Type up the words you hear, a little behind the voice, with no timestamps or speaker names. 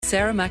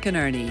Sarah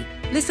McInerney.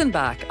 Listen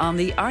back on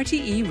the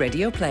RTE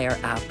Radio Player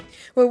app.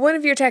 Well, one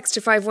of your texts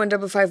to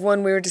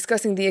 51551, we were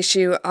discussing the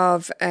issue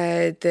of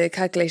the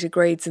calculated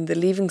grades and the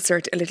Leaving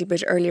Cert a little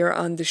bit earlier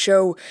on the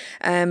show.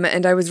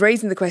 And I was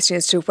raising the question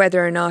as to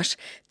whether or not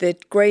the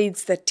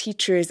grades that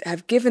teachers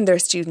have given their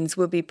students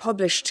will be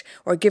published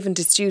or given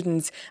to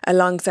students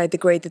alongside the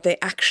grade that they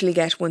actually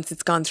get once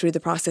it's gone through the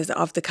process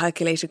of the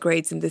calculated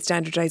grades and the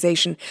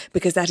standardisation,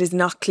 because that is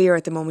not clear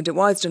at the moment. It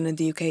was done in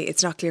the UK.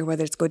 It's not clear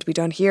whether it's going to be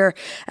done here.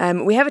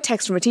 We have a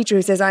text from a teacher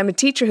who says, I'm a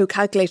teacher who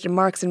calculated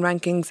marks and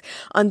rankings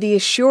on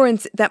the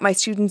assurance that my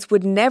students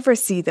would never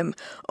see them,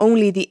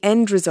 only the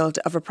end result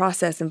of a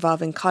process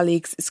involving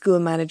colleagues, school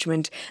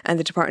management and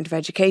the Department of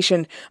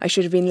Education. I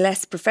should have been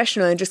less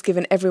professional and just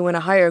given everyone a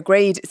higher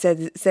grade,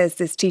 says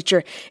this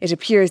teacher. It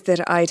appears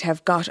that I'd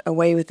have got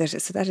away with it.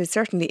 So that is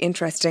certainly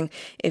interesting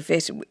if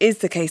it is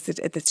the case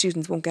that the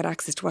students won't get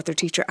access to what their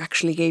teacher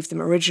actually gave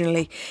them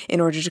originally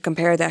in order to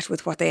compare that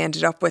with what they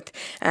ended up with.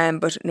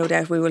 But no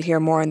doubt we will hear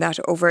more on that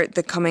over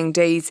the coming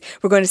days.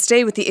 We're going to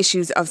stay with the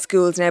issues of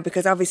schools now,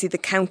 because obviously the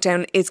countdown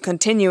is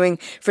continuing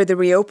for the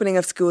reopening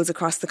of schools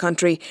across the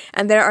country,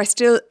 and there are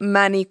still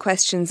many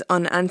questions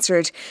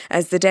unanswered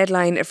as the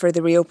deadline for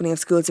the reopening of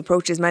schools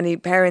approaches. Many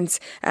parents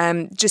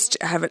just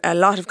have a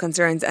lot of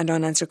concerns and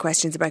unanswered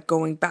questions about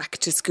going back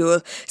to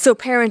school. So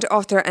parent,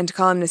 author and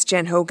columnist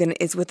Jen Hogan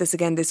is with us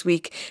again this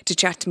week to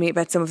chat to me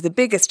about some of the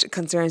biggest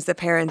concerns that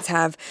parents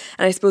have.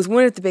 And I suppose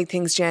one of the big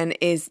things, Jen,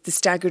 is the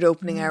staggered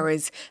opening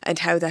hours and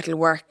how that'll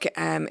work.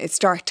 It's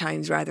start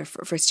times rather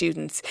for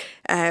students.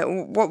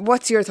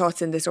 What's your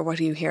thoughts on this, or what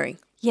are you hearing?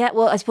 Yeah,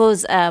 well, I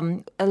suppose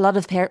a lot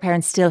of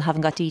parents still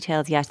haven't got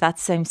details yet. That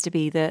seems to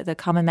be the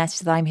common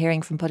message that I'm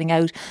hearing from putting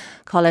out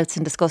call-outs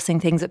and discussing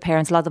things with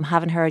parents. A lot of them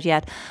haven't heard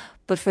yet.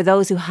 But for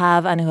those who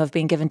have and who have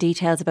been given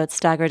details about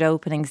staggered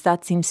openings,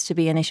 that seems to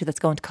be an issue that's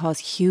going to cause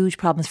huge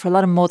problems for a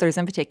lot of mothers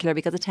in particular,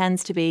 because it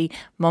tends to be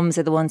mums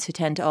are the ones who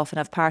tend to often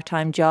have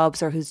part-time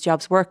jobs or whose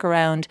jobs work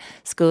around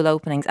school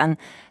openings. And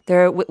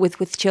they're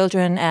with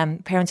children,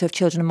 parents who have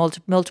children,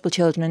 multiple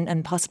children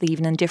and possibly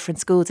even in different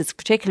schools. It's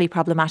particularly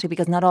problematic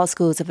because not all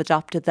schools have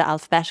adopted the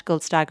alphabetical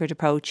staggered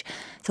approach.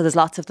 So there's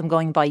lots of them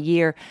going by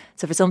year.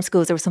 So for some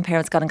schools, there were some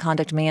parents got in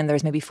contact with me and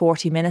there's maybe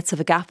 40 minutes of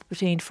a gap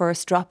between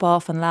first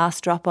drop-off and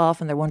last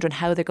drop-off, and they're wondering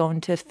how they're going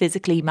to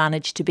physically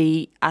manage to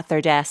be at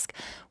their desk,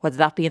 whether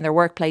that be in their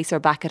workplace or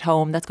back at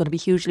home. That's going to be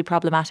hugely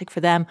problematic for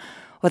them.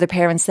 Other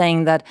parents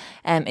saying that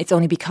it's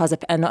only because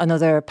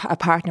a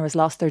partner has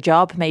lost their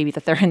job, maybe,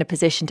 that they're in a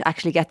position to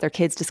actually get their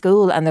kids to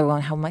school, and they're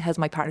going, how's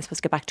my partner supposed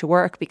to get back to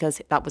work?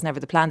 Because that was never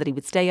the plan, that he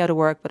would stay out of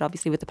work, but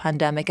obviously with the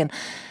pandemic and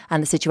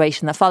the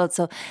situation that followed.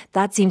 So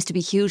that seems to be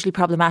hugely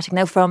problematic.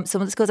 Now, from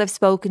some of the schools I've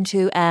spoken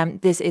to,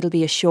 it'll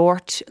be a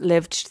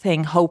short-lived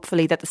thing,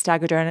 hopefully, that the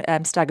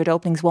staggered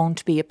openings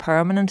won't be a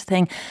permanent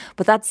thing.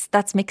 But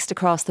that's mixed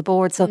across the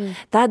board. So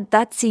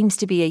that seems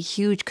to be a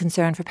huge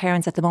concern for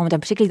parents at the moment,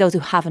 and particularly those who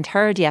haven't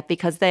heard yet,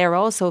 because they are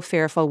also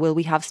fearful, will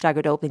we have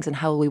staggered openings and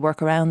how will we work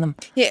around them?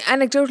 Yeah,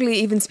 anecdotally,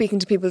 even speaking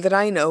to people that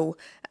I know,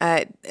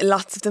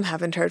 lots of them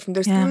haven't heard from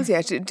their schools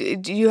yet.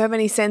 Do you have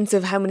any sense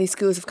of how many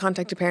schools have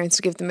contacted parents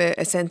to give them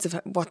a sense of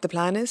what the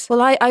plan is?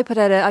 Well, I put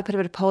out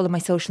a poll on my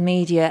social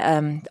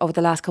media over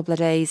the last couple of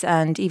days,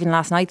 and even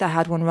last night I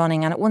had one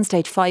running, and at one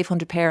stage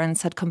 500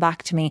 parents had come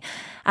back to me,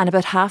 and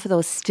about half of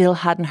those still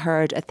hadn't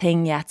heard a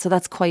thing yet. So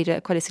that's quite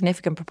a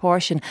significant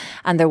proportion,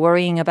 and they're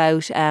worrying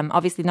about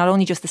obviously not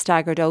only just the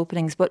staggered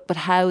openings, but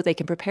how they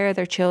can prepare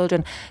their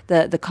children,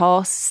 the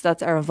costs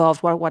that are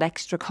involved, what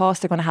extra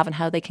costs they're going to have, and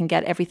how they can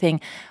get everything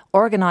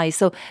organised.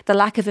 So the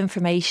lack of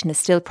information is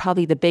still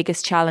probably the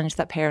biggest challenge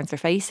that parents are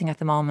facing at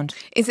the moment.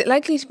 Is it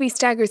likely to be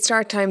staggered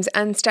start times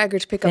and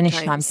staggered pick-up times?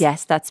 Finish times,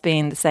 yes, that's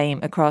been the same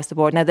across the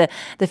board. Now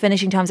the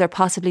finishing times are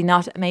possibly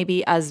not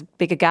maybe as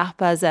big a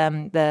gap as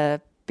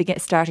the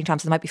starting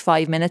times. There might be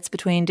 5 minutes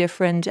between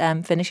different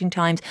finishing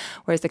times,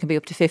 whereas there can be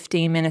up to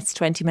 15 minutes,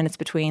 20 minutes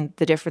between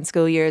the different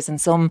school years in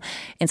some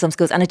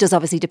schools. And it does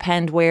obviously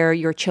depend where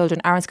your children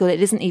are in school.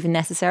 It isn't even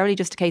necessarily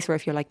just a case where,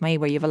 if you're like me,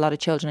 where you have a lot of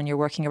children and you're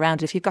working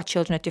around it. If you've got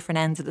children at different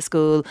ends of the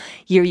school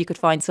year, you could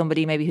find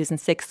somebody maybe who's in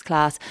 6th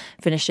class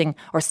finishing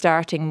or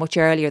starting much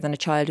earlier than a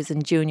child who's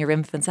in junior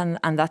infants, and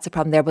that's a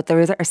problem there. But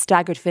there are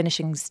staggered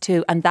finishings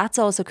too, and that's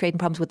also creating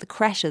problems with the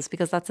creches,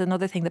 because that's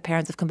another thing that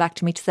parents have come back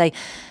to me to say,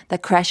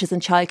 that creches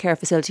and childcare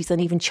facilities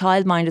and even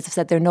childminders have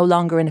said they're no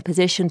longer in a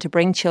position to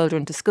bring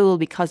children to school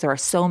because there are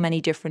so many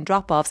different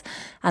drop-offs.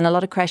 And a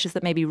lot of creches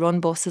that maybe run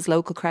buses,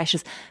 local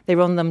creches, they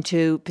run them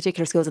to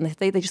particular schools, and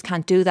they just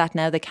can't do that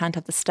now. They can't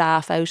have the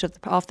staff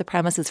off the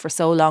premises for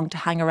so long to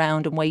hang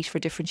around and wait for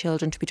different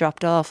children to be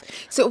dropped off.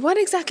 So what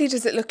exactly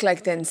does it look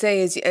like then?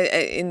 Say, as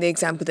in the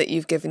example that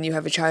you've given, you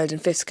have a child in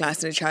 5th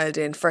class and a child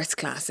in 1st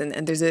class,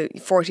 and there's a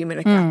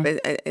 40-minute gap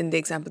in the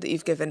example that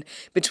you've given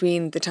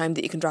between the time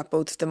that you can drop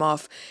both of them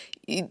off.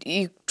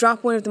 You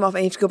drop one of them off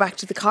and you have to go back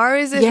to the car,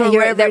 is it? Yeah,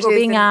 we're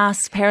being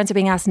asked, parents are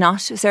being asked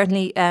not,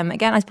 certainly,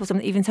 again, I suppose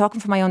I'm even talking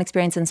from my own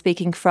experience and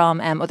speaking from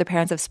other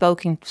parents I've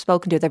spoken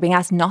to, they're being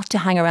asked not to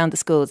hang around the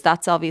schools.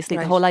 That's obviously,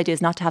 the whole idea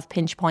is not to have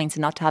pinch points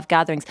and not to have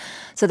gatherings.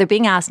 So they're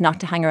being asked not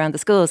to hang around the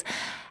schools.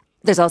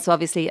 There's also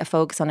obviously a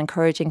focus on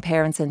encouraging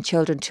parents and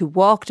children to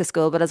walk to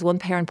school. But as one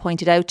parent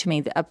pointed out to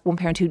me, one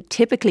parent who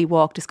typically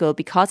walked to school,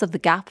 because of the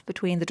gap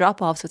between the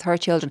drop-offs with her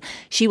children,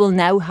 she will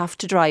now have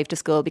to drive to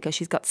school because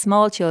she's got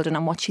small children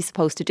and what she's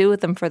supposed to do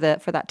with them for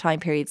that time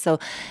period. So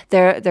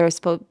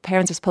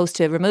parents are supposed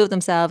to remove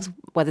themselves,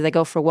 whether they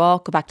go for a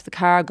walk, go back to the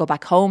car, go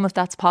back home if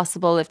that's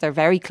possible, if they're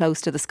very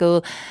close to the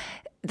school.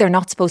 They're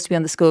not supposed to be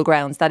on the school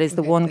grounds. That is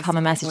the one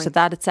common message. So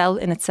that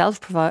in itself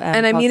provides.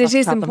 And I mean, it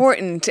is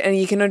important, and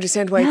you can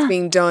understand why it's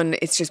being done.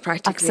 It's just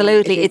practically,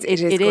 absolutely, it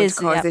is going to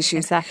cause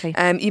issues. Exactly.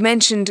 You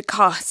mentioned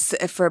costs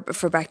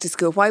for back to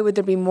school. Why would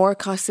there be more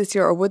costs this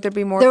year, or would there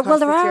be more? Costs Well,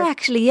 there this are year?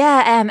 actually.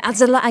 Yeah.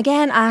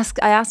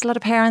 I asked a lot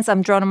of parents.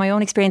 I'm drawing on my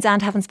own experience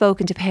and having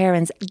spoken to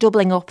parents.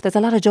 Doubling up. There's a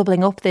lot of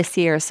doubling up this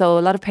year. So a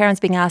lot of parents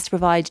being asked to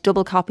provide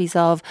double copies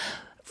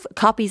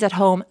at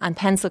home and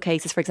pencil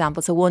cases, for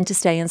example. So one to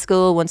stay in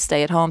school, one to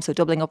stay at home. So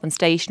doubling up on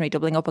stationery,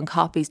 doubling up on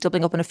copies,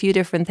 doubling up on a few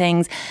different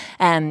things.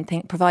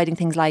 Providing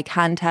things like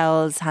hand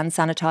towels, hand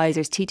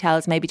sanitizers, tea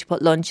towels, maybe to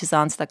put lunches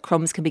on so that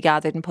crumbs can be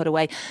gathered and put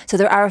away. So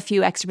there are a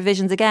few extra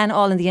provisions, again,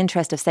 all in the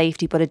interest of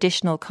safety, but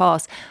additional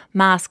costs.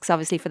 Masks,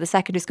 obviously, for the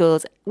secondary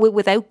schools.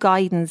 Without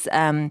guidance,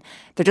 there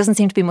doesn't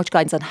seem to be much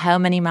guidance on how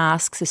many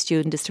masks a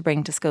student is to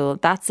bring to school.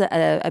 That's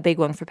a big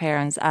one for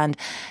parents. And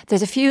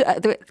there's a few,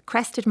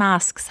 crested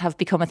masks have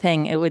become a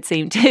thing, it would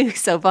seem too.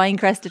 So buying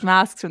crested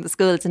masks from the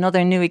school, it's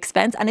another new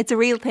expense, and it's a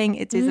real thing.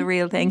 It is a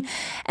real thing.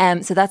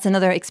 So that's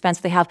another expense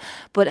they have.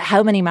 But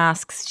how many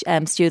masks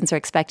students are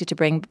expected to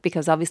bring?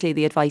 Because obviously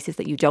the advice is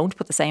that you don't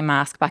put the same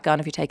mask back on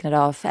if you're taking it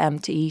off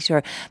to eat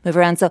or move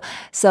around.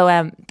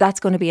 So that's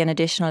going to be an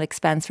additional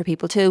expense for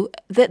people too.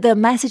 The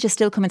message is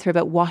still coming through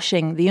about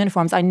washing the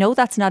uniforms. I know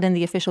that's not in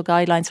the official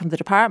guidelines from the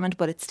department,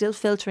 but it's still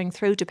filtering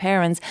through to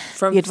parents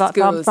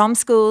from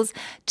schools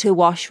to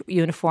wash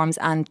uniforms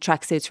and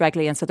tracksuits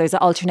regularly. And so there's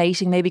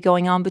alternating maybe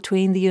going on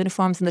between the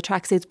uniforms and the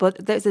tracksuits,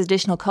 but there's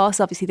additional costs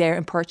obviously there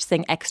in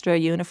purchasing extra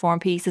uniform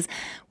pieces.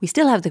 We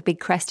still have the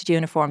big crested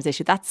uniforms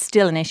issue. That's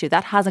still an issue.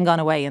 That hasn't gone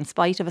away in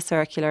spite of a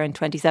circular in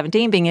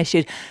 2017 being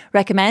issued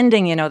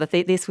recommending, that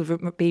this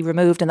would be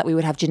removed and that we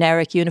would have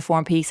generic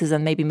uniform pieces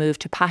and maybe move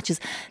to patches.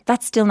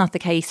 That's still not the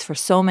case for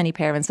so many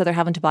parents. So they're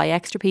having to buy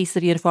extra pieces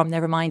of uniform,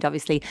 never mind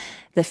obviously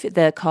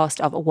the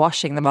cost of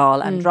washing them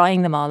all and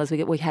drying them all as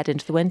we head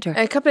into the winter.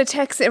 A couple of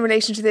texts in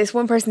relation to this.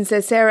 One person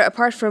says, Sarah,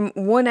 apart from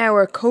 1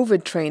 hour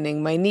COVID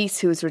training, my niece,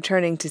 who is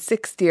returning to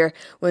 6th year,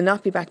 will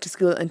not be back to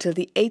school until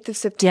the 8th of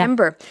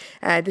September.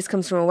 Yeah. This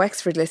comes from a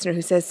Wexford listener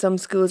who says some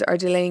schools are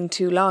delaying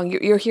too long.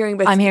 You're hearing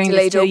about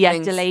delayed openings. Yeah,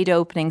 delayed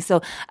openings.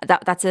 So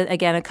that's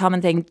again a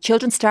common thing.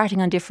 Children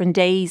starting on different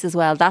days as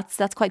well. That's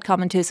quite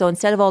common too. So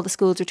instead of all the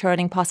schools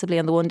returning possibly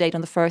on the one date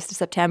on the 1st of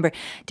September,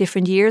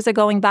 different years are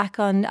going back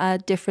on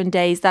different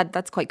days.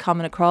 That's quite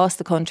common across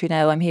the country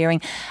now, I'm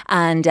hearing.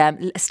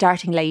 And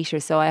starting later.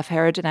 So I've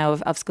heard now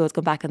of schools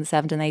going back on the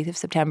 7th and 8th of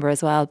September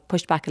as well,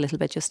 pushed back a little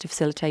bit just to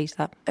facilitate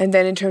that. And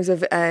then in terms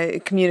of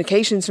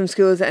communications from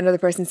schools, another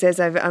person says,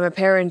 I'm a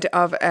parent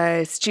of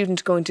a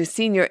student going to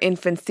senior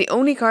infants. The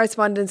only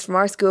correspondence from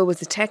our school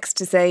was a text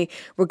to say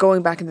we're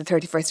going back on the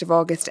 31st of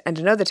August and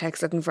another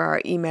text looking for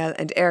our email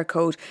and air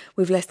code.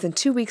 We've less than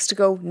 2 weeks to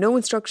go, no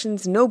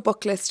instructions, no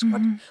book list.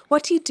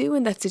 What do you do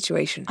in that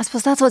situation? I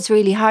suppose that's what's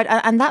really hard.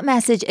 And that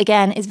message,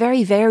 again, is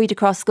very varied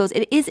across schools.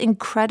 It is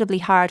incredibly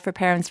hard for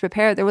parents to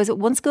prepare. There was at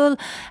one school,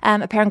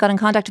 a parent got in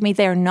contact with me.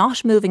 They're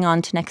not moving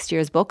on to next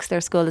year's books.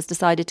 Their school has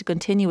decided to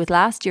continue with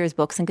last year's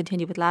books and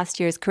continue with last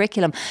year's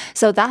curriculum.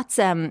 So that's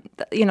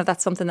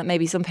that's something that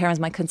maybe some parents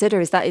might consider.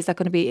 Is that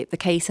going to be the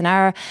case in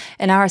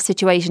our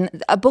situation?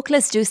 A book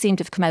list do seem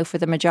to have come out for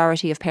the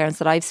majority of parents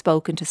that I've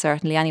spoken to,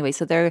 certainly anyway.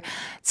 So they're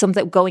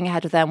something going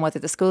ahead with them, whether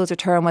the schools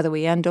return, whether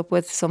we end up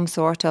with some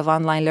sort of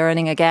online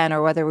learning again,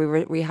 or whether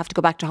we have to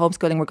go back to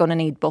homeschooling. We're going to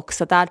need books.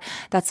 So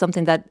that's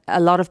something that a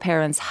lot of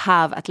parents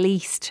have at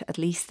least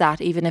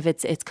that, even if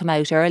it's come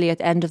out early at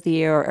the end of the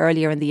year or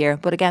earlier in the year.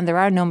 But again, there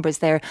are numbers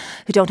there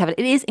who don't have it.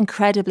 It is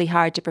incredibly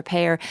hard to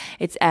prepare.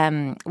 It's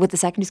with the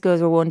secondary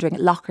schools, we're wondering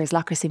lockers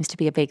seems to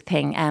be a big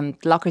thing.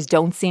 Lockers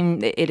don't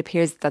seem, it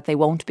appears that they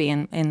won't be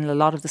in a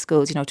lot of the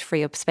schools, to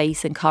free up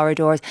space in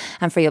corridors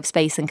and free up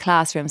space in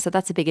classrooms. So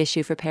that's a big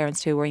issue for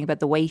parents too, worrying about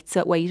the weight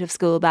of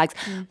school bags.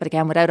 But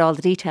again, without all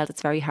the details,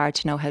 it's very hard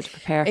to know how to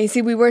prepare. And you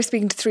see, we were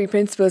speaking to 3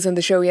 principals on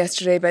the show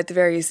yesterday about the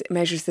various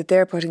measures that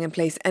they're putting in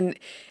place, and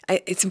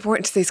it's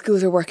important to say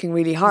schools are working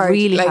really hard.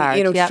 Really hard.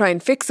 to try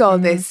and fix all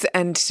this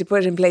and to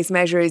put in place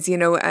measures,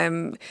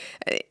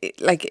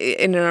 like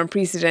in an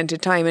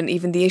unprecedented time. And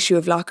even the issue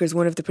of lockers,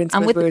 one of the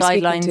principals and with we were the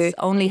speaking guidelines to,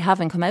 only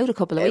having come out a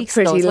couple of weeks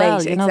pretty ago as well,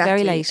 late,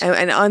 very late.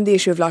 And on the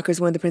issue of lockers,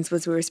 one of the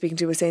principals we were speaking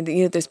to was saying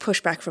that there's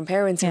pushback from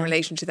parents in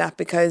relation to that,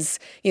 because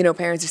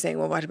parents are saying,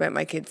 well, what about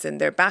my kids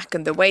and their back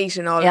and the weight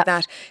and all of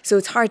that? So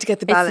it's hard to get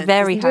the balance. It's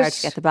very hard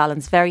to get the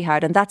balance, very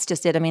hard. And that's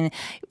just it. I mean,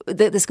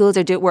 the schools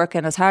are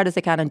working as hard as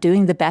they can and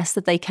doing the best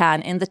that they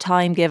can in the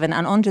time given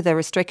and under the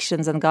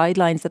restrictions and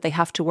guidelines that they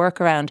have to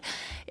work around.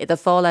 The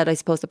fallout, I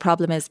suppose, the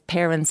problem is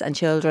parents and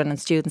children and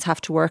students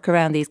have to work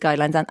around these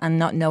guidelines, and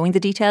not knowing the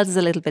details is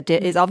a little bit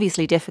is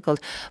obviously difficult.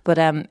 But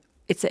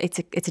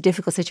it's a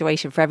difficult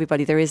situation for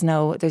everybody. There's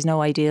no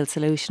ideal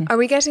solution. Are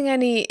we getting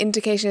any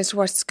indication as to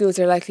what schools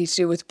are likely to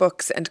do with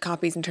books and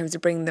copies in terms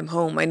of bringing them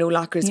home? I know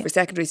lockers for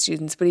secondary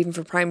students, but even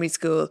for primary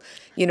school,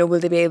 will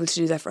they be able to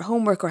do that for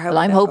homework, or how? Well,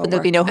 I'm hoping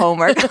there'll be no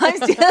homework.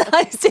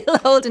 I'm still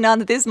holding on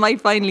that this might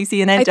finally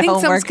see an end to homework.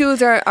 I think some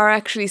schools are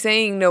actually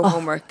saying no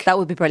homework. That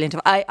would be brilliant.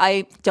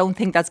 I don't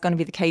think that's going to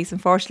be the case,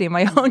 unfortunately, in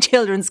my own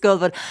children's school.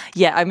 But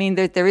yeah, I mean,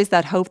 there is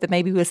that hope that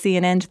maybe we'll see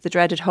an end to the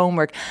dreaded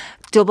homework.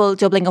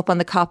 Doubling up on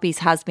the copies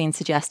has been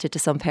suggested to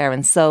some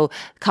parents, so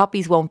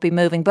copies won't be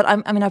moving. But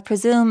I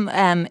presume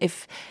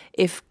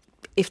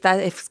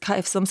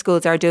if some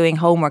schools are doing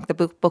homework, the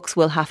books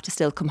will have to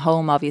still come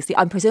home, obviously.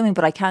 I'm presuming,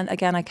 but I can't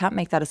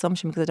make that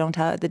assumption because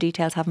the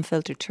details haven't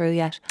filtered through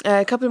yet.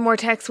 A couple more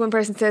texts. One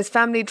person says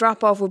family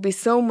drop-off would be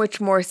so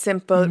much more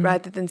simple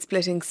rather than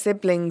splitting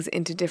siblings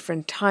into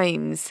different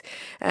times.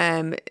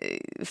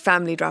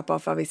 Family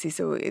drop-off, obviously,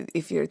 so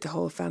if you're the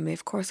whole family,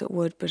 of course it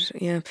would, but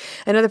yeah.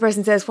 Another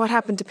person says, what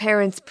happened to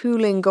parents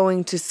pooling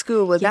going to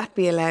school? Will that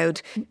be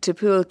allowed to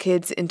pool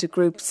kids into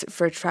groups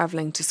for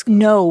travelling to school?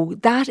 No,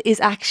 that is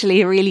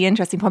actually a really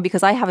interesting point,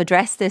 because I have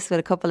addressed this with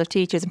a couple of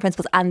teachers and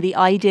principals, and the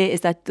idea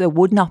is that there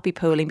would not be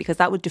pooling because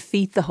that would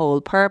defeat the whole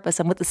purpose.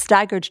 And with the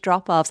staggered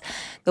drop-offs,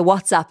 the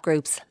WhatsApp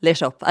groups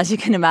lit up, as you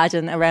can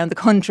imagine, around the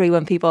country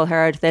when people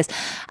heard this,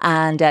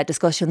 and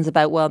discussions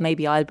about, well,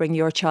 maybe I'll bring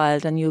your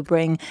child and you'll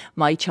bring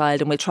my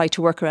child and we'll try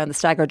to work around the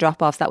staggered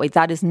drop-offs that way.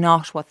 That is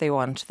not what they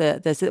want.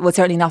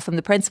 Certainly not from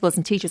the principals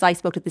and teachers I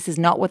spoke to. This is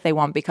not what they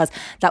want, because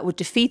that would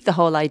defeat the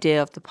whole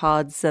idea of the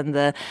pods and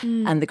the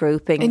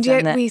grouping. And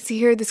yet we see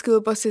here the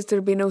school buses,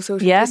 there'll be no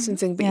social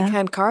distancing, but you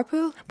can't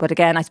carpool. But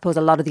again, I suppose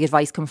a lot of the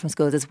advice coming from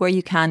schools is where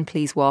you can,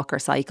 please walk or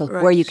cycle.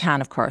 Right. Where you can,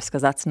 of course,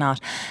 because that's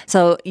not.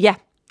 So yeah.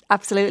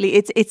 Absolutely.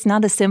 It's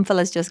not as simple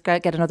as just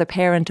get another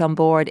parent on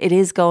board. It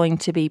is going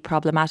to be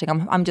problematic.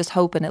 I'm just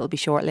hoping it'll be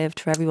short-lived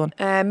for everyone.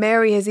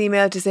 Mary has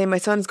emailed to say, my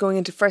son's going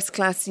into first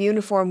class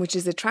uniform, which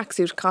is a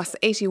tracksuit, costs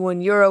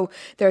 €81.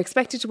 They're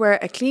expected to wear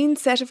a clean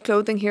set of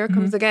clothing. Here it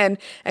comes again.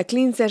 A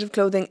clean set of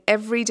clothing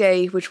every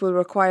day, which will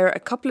require a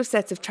couple of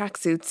sets of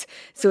tracksuits.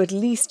 So at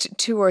least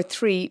 2 or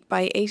 3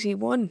 by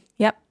 81.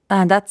 Yep.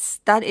 And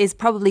that is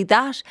probably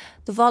the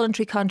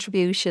voluntary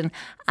contribution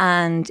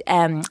and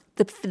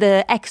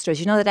the extras.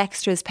 You know that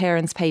extras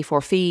parents pay for,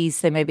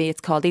 fees, maybe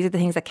it's called. These are the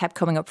things that kept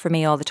coming up for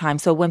me all the time.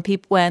 So when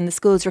the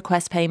schools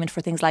request payment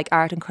for things like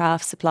art and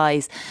craft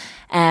supplies,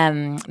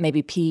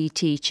 maybe PE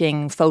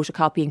teaching,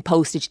 photocopying,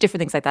 postage,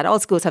 different things like that. All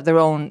schools have their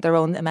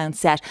own amount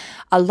set.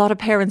 A lot of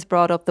parents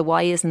brought up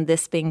why isn't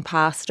this being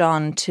passed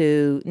on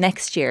to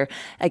next year?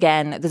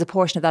 Again, there's a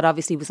portion of that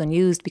obviously was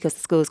unused because the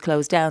schools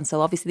closed down.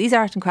 So obviously these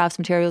art and crafts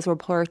materials were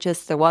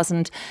purchased. There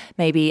wasn't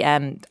maybe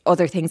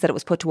other things that it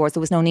was put towards.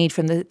 There was no need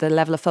from the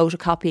level of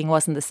photocopying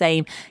wasn't the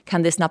same.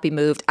 Can this not be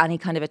moved? Any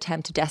kind of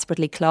attempt to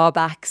desperately claw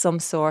back some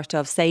sort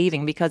of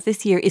saving, because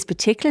this year is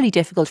particularly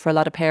difficult for a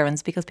lot of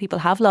parents because people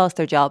have lost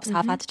their jobs,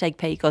 have had to take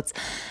pay cuts,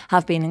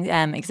 have been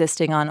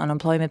existing on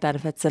unemployment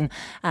benefits and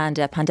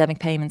pandemic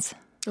payments.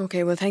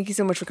 Okay, well, thank you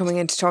so much for coming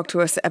in to talk to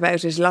us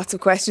about it. Lots of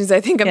questions, I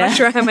think. I'm not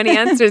sure how many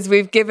answers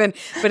we've given,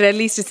 but at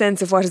least a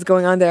sense of what is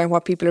going on there and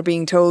what people are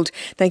being told.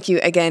 Thank you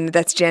again.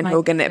 That's Jen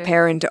Hogan, a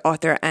parent,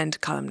 author and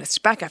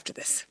columnist. Back after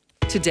this.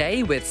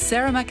 Today with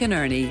Sarah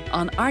McInerney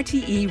on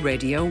RTE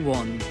Radio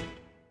 1.